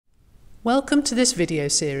Welcome to this video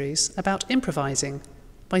series about improvising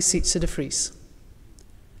by Sietze de Vries.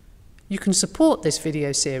 You can support this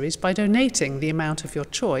video series by donating the amount of your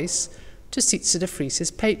choice to Sietze de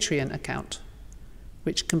Vries' Patreon account,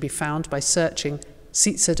 which can be found by searching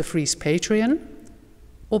Sietze de Vries Patreon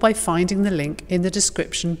or by finding the link in the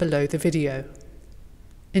description below the video.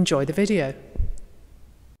 Enjoy the video.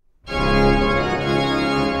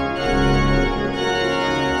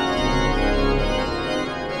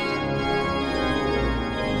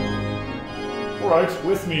 Alright,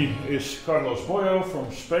 with me is Bollo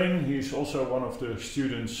from Spain. He's also one of the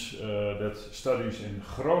students that studies in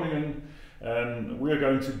Groningen, and we are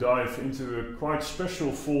going to dive into a quite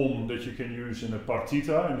special form that you can use in a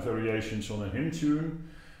partita and variations on a hymn tune,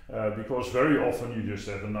 because very often you just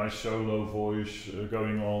have a nice solo voice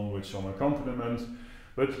going on with some accompaniment,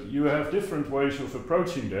 but you have different ways of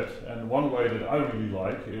approaching that, and one way that I really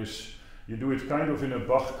like is you do it kind of in a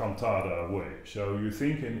Bach cantada way. So you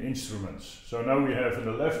think in instruments. So now we have in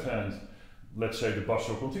the left hand, let's say the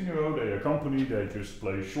basso continuo, they accompany, they just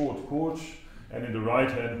play short chords. And in the right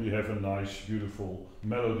hand we have a nice, beautiful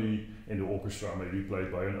melody in the orchestra, maybe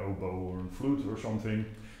played by an oboe or a flute or something.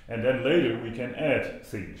 And then later we can add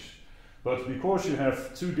things. But because you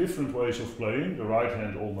have two different ways of playing, the right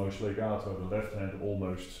hand almost legato, the left hand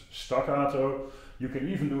almost staccato, you can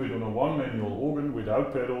even do it on a one manual organ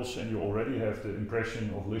without pedals, and you already have the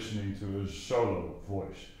impression of listening to a solo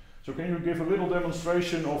voice. So can you give a little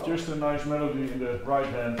demonstration of just a nice melody in the right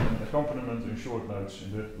hand and accompaniment in short notes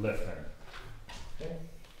in the left hand? Okay.